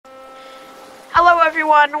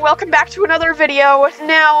everyone, welcome back to another video.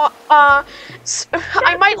 Now, I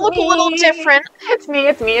might look a little different. It's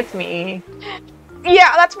me.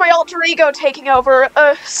 Yeah, that's my alter ego taking over,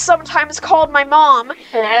 sometimes called my mom.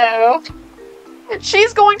 Hello.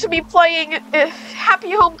 She's going to be playing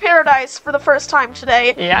Happy Home Paradise for the first time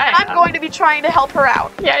today. Yeah, I'm going to be trying to help her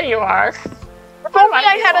out. Yeah, you are. If only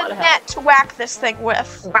I had a net to whack this thing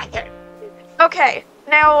with. Whack it. Okay,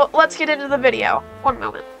 now let's get into the video. One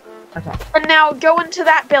moment. Okay. And now go into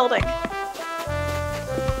that building.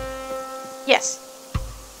 Yes.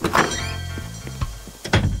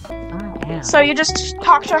 Oh, yeah. So you just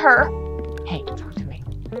talk to her. Hey, talk to me.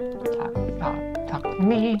 Talk to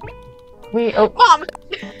me. Mom!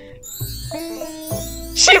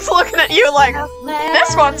 She's looking at you like,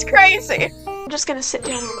 this one's crazy. I'm just gonna sit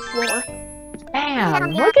down on the floor.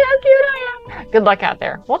 Bam! Look at how cute I am. Good luck out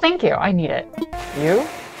there. Well, thank you. I need it. You?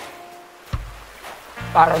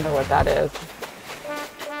 I don't know what that is.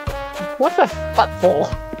 What's a futful?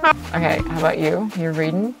 Okay, how about you? You're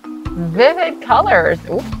reading? Vivid colors.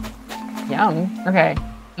 Ooh. Yum. Okay.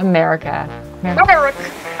 America.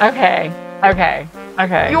 Okay.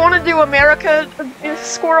 You want to do America,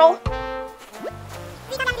 squirrel?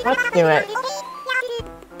 Let's do it.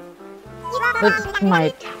 This is my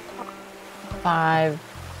top 5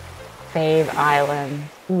 fave islands.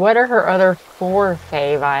 What are her other 4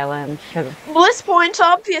 fave islands? Bliss Point,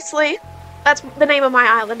 obviously. That's the name of my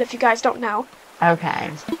island, if you guys don't know. Okay.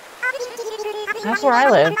 That's where I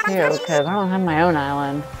live, too, because I don't have my own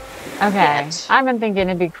island. Okay. I've been thinking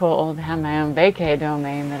it'd be cool to have my own Vacay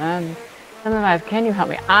Domain, but sometimes, can you help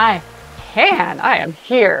me? I can! I am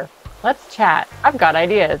here! Let's chat. I've got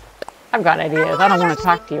ideas. I don't want to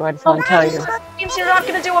talk to you, I just want to tell you. Means you're not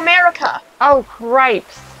gonna do America. Oh,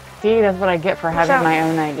 cripes! See, that's what I get for having my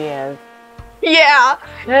own ideas. Yeah,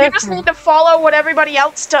 you just need to follow what everybody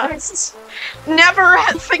else does. Never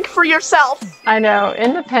think for yourself. I know,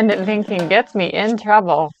 independent thinking gets me in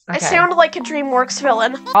trouble. Okay. I sound like a DreamWorks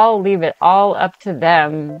villain. I'll leave it all up to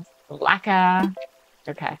them. Slacker.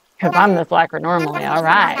 Okay, because I'm the slacker normally,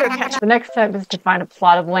 alright. The next step is to find a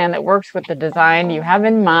plot of land that works with the design you have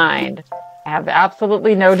in mind. I have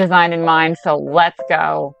absolutely no design in mind, so let's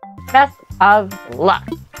go. Best of luck.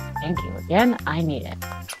 Thank you again, I need it.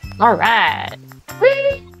 Alright.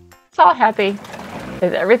 It's all happy.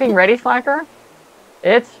 Is everything ready, Slacker?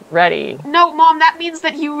 It's ready. No, Mom, that means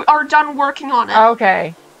that you are done working on it.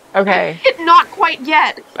 Okay. Not quite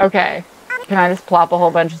yet. Okay. Can I just plop a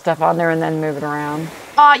whole bunch of stuff on there and then move it around?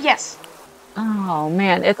 Yes. Oh,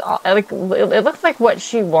 man. It's all, like, it looks like what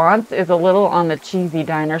she wants is a little on the cheesy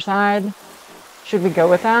diner side. Should we go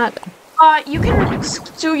with that? You can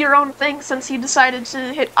do your own thing since you decided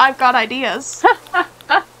to hit I've got ideas.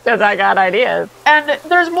 Because I got ideas. And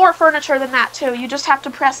there's more furniture than that, too. You just have to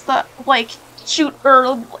press the, like, shoot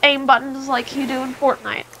or aim buttons like you do in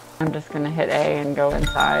Fortnite. I'm just gonna hit A and go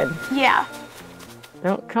inside. Yeah.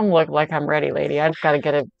 Don't come look like I'm ready, lady. I just gotta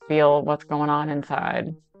get a feel of what's going on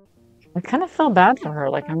inside. I kind of feel bad for her,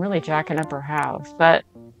 like I'm really jacking up her house, but...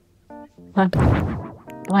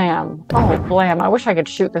 Blam. Oh, blam. I wish I could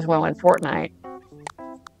shoot this well in Fortnite.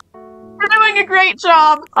 You're doing a great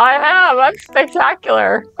job! I am! I'm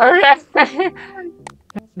spectacular! Okay.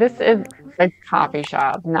 This is a coffee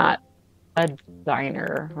shop, not a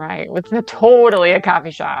diner, right? It's totally a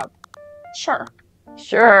coffee shop. Sure.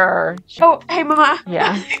 Oh, hey, Mama.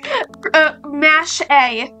 Yeah. Mash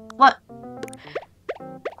A.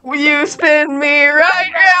 Will you spin me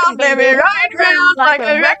right round, baby, right round, like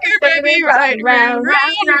a record, baby, right round,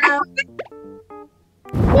 round.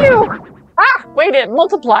 You! Ah! Wait, it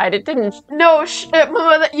multiplied. It didn't. No,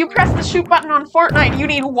 Mama, you press the shoot button on Fortnite, you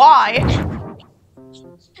need Y.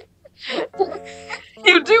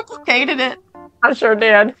 You duplicated it. I sure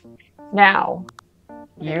did. Now,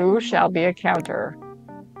 you shall be a counter.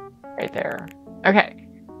 Right there. Okay.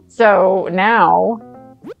 So now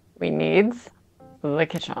we need the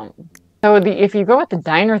kitchen. So if you go with the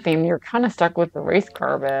diner theme, you're kind of stuck with the race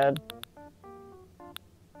car bed.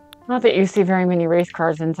 Not that you see very many race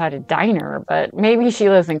cars inside a diner, but maybe she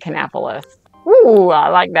lives in Kannapolis. Ooh, I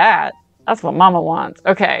like that. That's what Mama wants.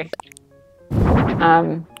 Okay.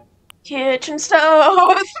 Kitchen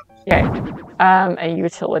stove. Okay. A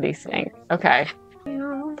utility sink. Okay.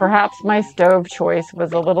 Perhaps my stove choice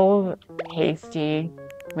was a little hasty.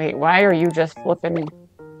 Wait, why are you just flipping?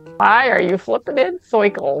 Why are you flipping in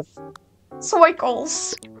soicles?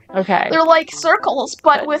 Soicles. Okay. They're like circles,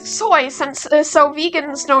 but with soy, since so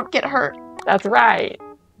vegans don't get hurt. That's right.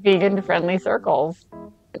 Vegan-friendly circles.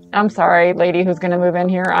 I'm sorry, lady who's gonna move in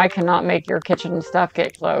here. I cannot make your kitchen stuff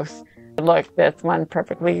get close. Look, this one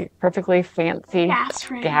perfectly fancy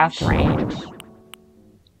gas range.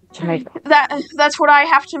 to make That's what I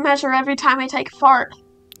have to measure every time I take a fart.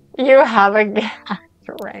 you have a gas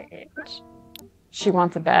range. She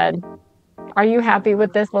wants a bed. Are you happy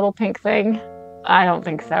with this little pink thing? I don't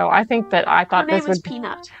think so. I think that I thought Her name this would is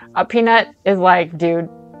Peanut. Peanut is like, dude,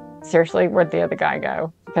 seriously, where'd the other guy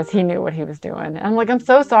go? Because he knew what he was doing. And I'm like, I'm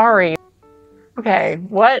so sorry. Okay,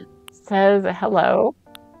 what says hello?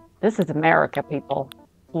 This is America, people.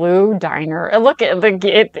 Blue Diner. Look at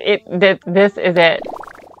this is it.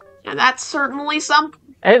 And that's certainly something.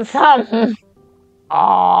 It's something.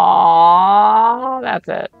 Aww, that's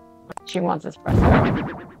it. She wants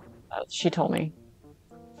espresso. She told me.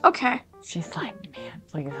 Okay. She's like, man,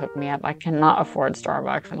 please hook me up. I cannot afford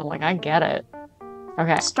Starbucks. And I'm like, I get it.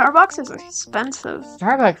 Okay. Starbucks is expensive.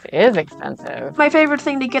 Starbucks is expensive. My favorite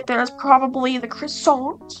thing to get there is probably the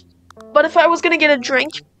croissant. But if I was gonna get a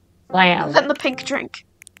drink, Lamb. then the pink drink.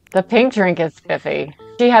 The pink drink is spiffy.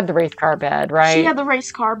 She had the race car bed, right? She had the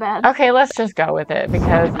race car bed. Okay, let's just go with it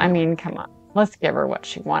because, I mean, come on. Let's give her what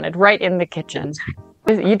she wanted right in the kitchen.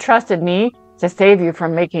 You trusted me to save you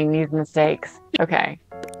from making these mistakes. Okay.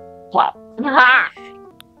 Plop.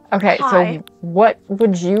 Okay, Hi. so what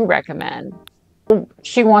would you recommend?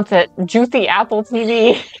 She wants it. Juicy Apple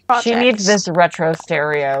TV. She needs this retro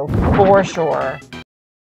stereo for sure.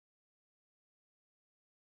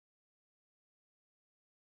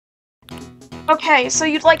 Okay, so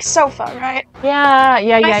you'd like sofa, right? Yeah.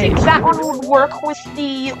 I think that one would work with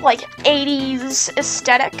the, like, 80s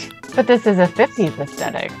aesthetic. But this is a 50s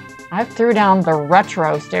aesthetic. I threw down the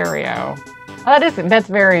retro stereo. Oh, that's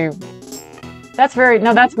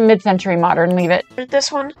mid-century modern. Leave it.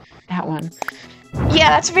 This one? That one. Yeah,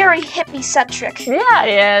 that's very hippie-centric. Yeah,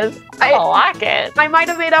 it is. I like it. I might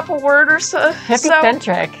have made up a word or so.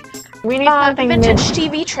 Hippie-centric. We need something vintage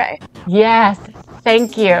TV tray. Yes.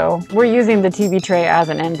 Thank you. We're using the TV tray as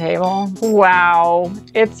an end table. Wow.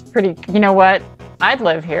 It's pretty, you know what? I'd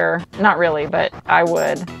live here. Not really, but I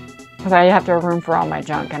would. Because I have to have room for all my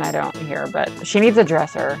junk and I don't here, but she needs a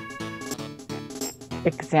dresser.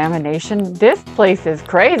 Examination. This place is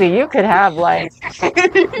crazy. You could have like,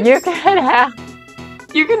 You can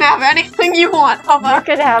have anything you want, Mama. You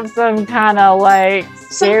could have some kind of like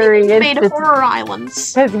scary made horror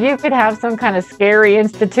islands. Because you could have some kind of scary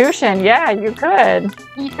institution. Yeah, you could.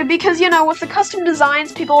 Because, you know, with the custom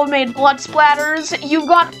designs, people have made blood splatters. You've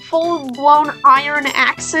got full-blown iron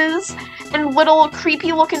axes and little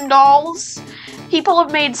creepy-looking dolls. People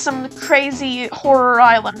have made some crazy horror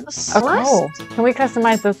islands. Oh, can we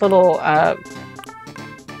customize this little,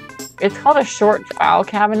 it's called a short file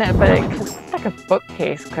cabinet, but it could look like a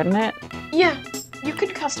bookcase, couldn't it? Yeah, you could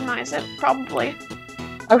customize it, probably.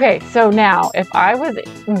 Okay, so now, if I was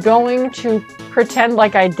going to pretend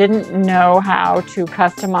like I didn't know how to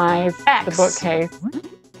customize the bookcase,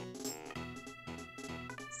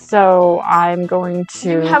 so I'm going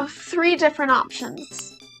to... You have 3 different options.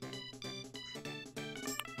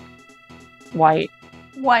 White.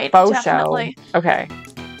 White, Faux definitely. show. Okay.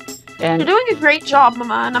 And you're doing a great job,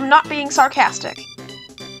 Mama, and I'm not being sarcastic.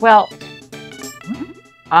 Well,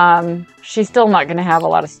 she's still not going to have a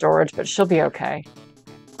lot of storage, but she'll be okay.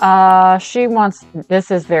 She wants,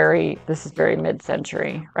 this is very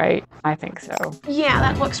mid-century, right? I think so. Yeah,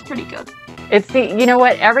 that looks pretty good. It's you know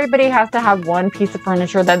what? Everybody has to have one piece of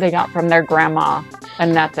furniture that they got from their grandma,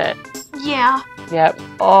 and that's it. Yeah. Yep.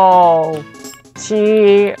 Oh,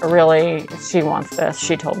 she wants this.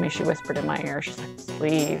 She told me, she whispered in my ear, she's like,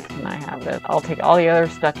 please, can I have this? I'll take all the other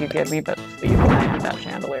stuff you give me, but please, can I have that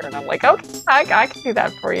chandelier? And I'm like, okay, I can do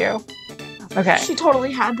that for you. Okay. She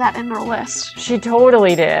totally had that in her list. She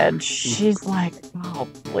totally did. She's like, oh,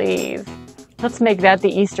 please. Let's make that the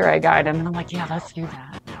Easter egg item. And I'm like, yeah, let's do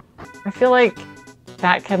that. I feel like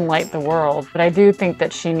that can light the world. But I do think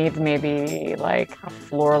that she needs maybe like a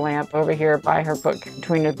floor lamp over here by her book,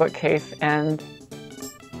 between the bookcase and...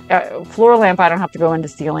 floor lamp, I don't have to go into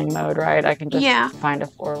ceiling mode, right? I can just find a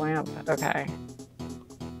floor lamp. Okay.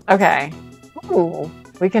 Okay. Ooh.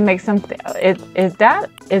 We can make something. Is that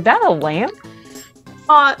a lamp?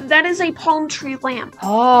 That is a palm tree lamp.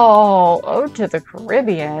 Oh, Ode to the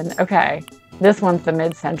Caribbean. Okay. This one's the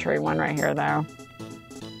mid-century one right here, though.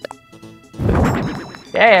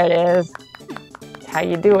 There it is. That's how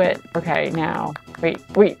you do it. Okay, now.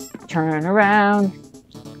 Wait. Turn around.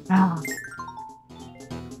 Oh.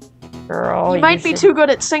 Girl, you might be too good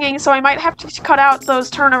at singing, so I might have to cut out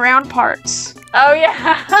those turnaround parts. Oh,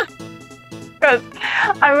 yeah. Because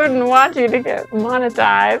I wouldn't want you to get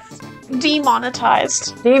monetized.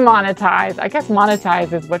 Demonetized. Demonetized. I guess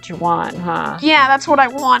monetize is what you want, huh? Yeah, that's what I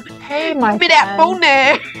want. Hey, my son.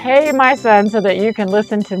 Hey, my son, so that you can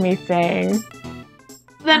listen to me sing.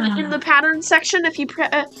 Then in the pattern section, if you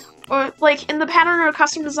or like in the pattern or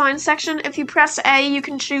custom design section, if you press A, you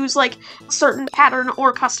can choose like a certain pattern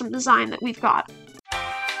or custom design that we've got.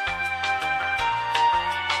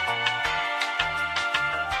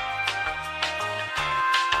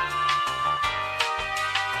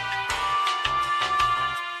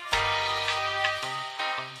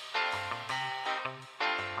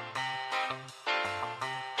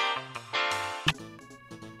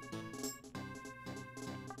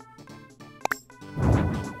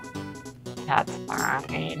 That's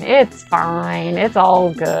fine. It's fine. It's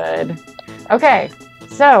all good. Okay,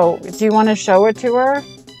 so do you want to show it to her?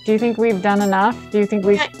 Do you think we've done enough? Do you think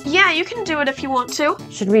we... Yeah, you can do it if you want to.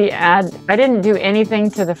 Should we add... I didn't do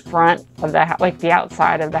anything to the front of the like the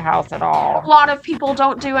outside of the house at all. A lot of people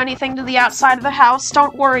don't do anything to the outside of the house.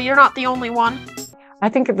 Don't worry, you're not the only one. I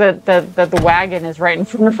think the wagon is right in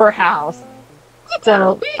front of her house.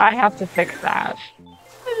 So I have to fix that.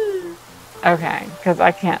 Okay, because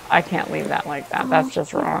I can't leave that like that. That's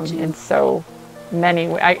just wrong in so many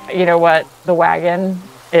ways. You know what? The wagon,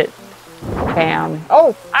 bam.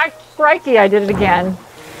 Oh, crikey, I did it again.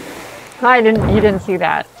 You didn't see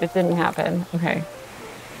that. It didn't happen. Okay.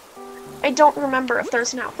 I don't remember if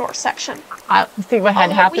there's an outdoor section. Let's see what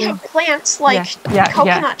had happened. We have plants like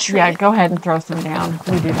coconut tree. Yeah, go ahead and throw some down. Let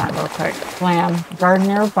me do that real quick. Blam.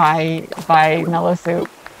 Gardener by MellowSoup.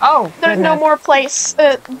 Oh, there's no more place.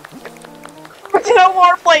 No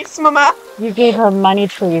more place, Mama. You gave her money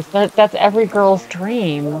trees. That's every girl's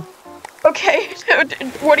dream. Okay,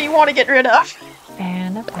 what do you want to get rid of?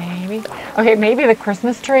 And a baby. Okay, maybe the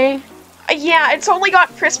Christmas tree? Yeah, it's only got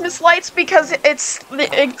Christmas lights because it's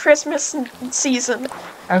the Christmas season.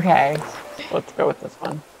 Okay, let's go with this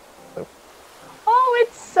one. Oh,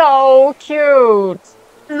 it's so cute.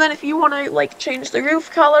 And then if you want to, like, change the roof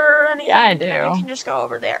color or anything, yeah, I do. You can just go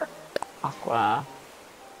over there. Aqua.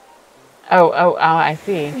 Oh, I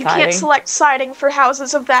see. You can't select siding for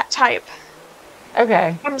houses of that type.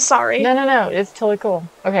 Okay. I'm sorry. No. It's totally cool.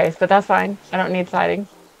 Okay, but that's fine. I don't need siding.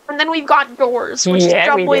 And then we've got doors, which is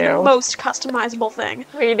probably the most customizable thing.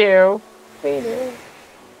 We do.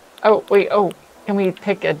 Oh, wait. Oh, can we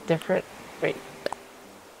pick a different... Wait.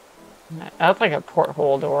 That's like a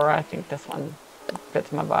porthole door. I think this one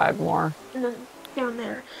fits my vibe more. And then down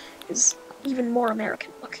there is even more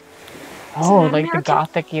American look. Oh, like the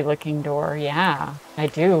gothic-y looking door. Yeah, I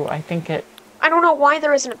do. I think it... I don't know why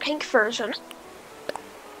there isn't a pink version.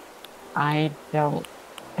 I don't...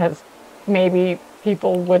 Because maybe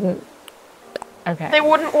people wouldn't... Okay. They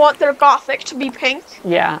wouldn't want their gothic to be pink?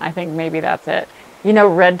 Yeah, I think maybe that's it. You know,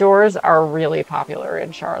 red doors are really popular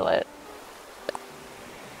in Charlotte.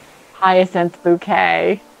 Hyacinth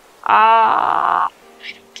bouquet. I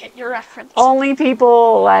don't get your reference. Only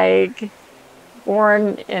people, like...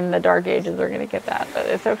 born in the dark ages are going to get that, but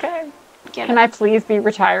it's okay. Can I please be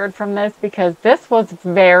retired from this? Because this was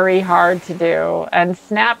very hard to do. And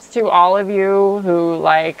snaps to all of you who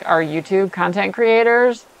like are YouTube content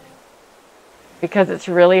creators, because it's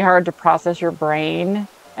really hard to process your brain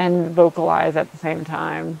and vocalize at the same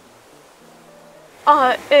time.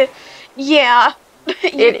 Yeah.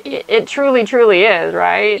 It truly is,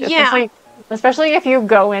 right? Yeah. Especially if you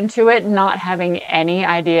go into it not having any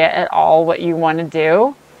idea at all what you want to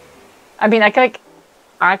do. I mean,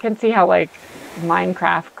 I can see how like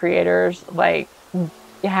Minecraft creators like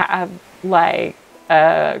have like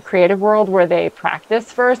a creative world where they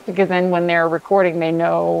practice first, because then when they're recording they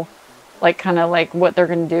know like kind of like what they're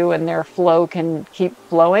going to do and their flow can keep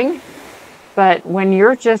flowing. But when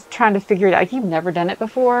you're just trying to figure it out, you've never done it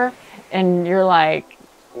before, and you're like,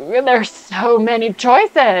 there's so many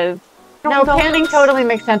choices. No, panning totally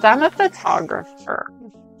makes sense. I'm a photographer.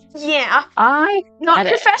 Yeah. Not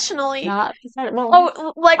professionally. Not well.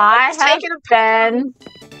 Oh, like I have been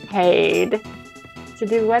paid to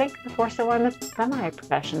do weddings before, so I'm a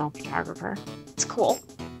semi-professional photographer. It's cool.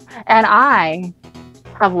 And I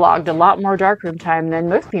have logged a lot more darkroom time than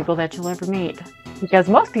most people that you'll ever meet. Because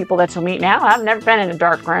most people that you'll meet now have never been in a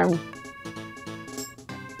dark room.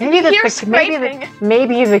 Maybe the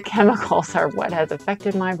chemicals are what has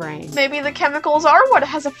affected my brain. Maybe the chemicals are what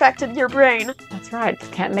has affected your brain. That's right.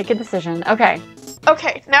 Just can't make a decision. Okay.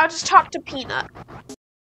 Okay, now just talk to Peanut.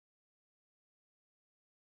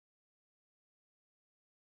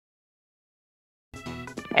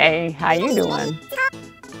 Hey, how you doing?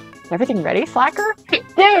 Is everything ready, Slacker?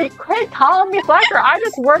 Dude, quit calling me Slacker. I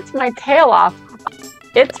just worked my tail off.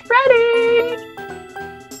 It's ready!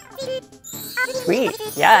 Sweet.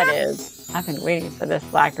 Yeah, it is. I've been waiting for this,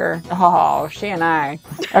 Slacker. Oh, she and I.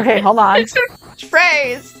 Okay, hold on. It's a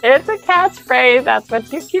catchphrase. It's a catchphrase. That's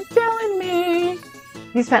what you keep telling me.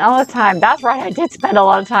 You spent all the time. That's right, I did spend a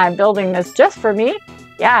lot of time building this just for me.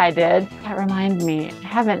 Yeah, I did. That reminds me, I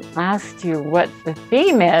haven't asked you what the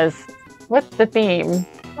theme is. What's the theme?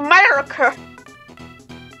 America.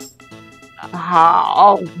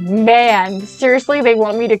 Oh, man. Seriously, they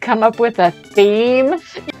want me to come up with a theme?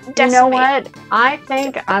 You know what? I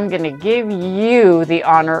think I'm going to give you the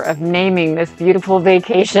honor of naming this beautiful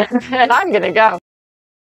vacation, and I'm going to go.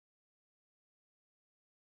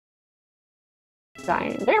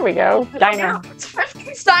 There we go. Diner. It's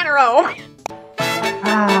 50's Diner-O.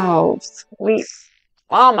 Oh, sweet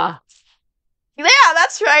mama. Yeah,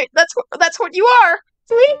 that's right. That's what you are.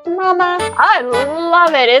 Sweet mama. I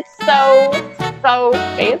love it. It's so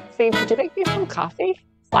fancy. Did you make me some coffee?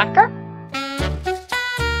 Slacker?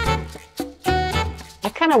 I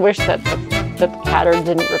kind of wish that the pattern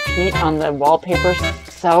didn't repeat on the wallpaper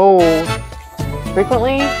so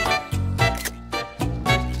frequently.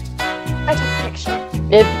 I took a picture.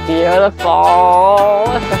 It's beautiful,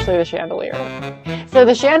 especially the chandelier. So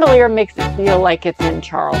the chandelier makes it feel like it's in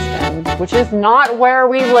Charleston, which is not where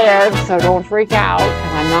we live, so don't freak out.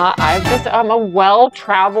 I'm a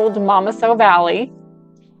well-traveled Mama-So Valley,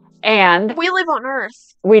 and we live on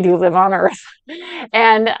Earth. We do live on Earth.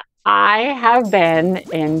 And I have been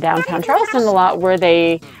in downtown Charleston a lot, where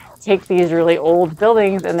they take these really old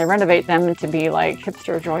buildings and they renovate them to be like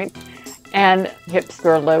hipster joints and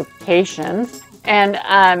hipster locations. And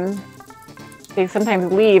they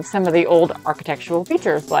sometimes leave some of the old architectural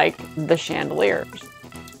features, like the chandeliers.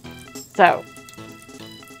 So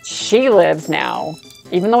she lives now,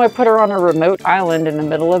 even though I put her on a remote island in the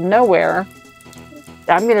middle of nowhere,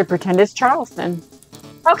 I'm going to pretend it's Charleston.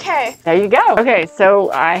 Okay. There you go. Okay,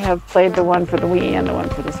 so I have played the one for the Wii and the one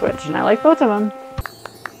for the Switch, and I like both of them.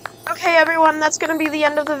 Okay, everyone, that's going to be the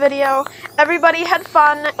end of the video. Everybody had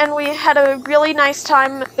fun, and we had a really nice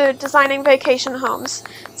time designing vacation homes.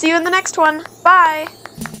 See you in the next one. Bye!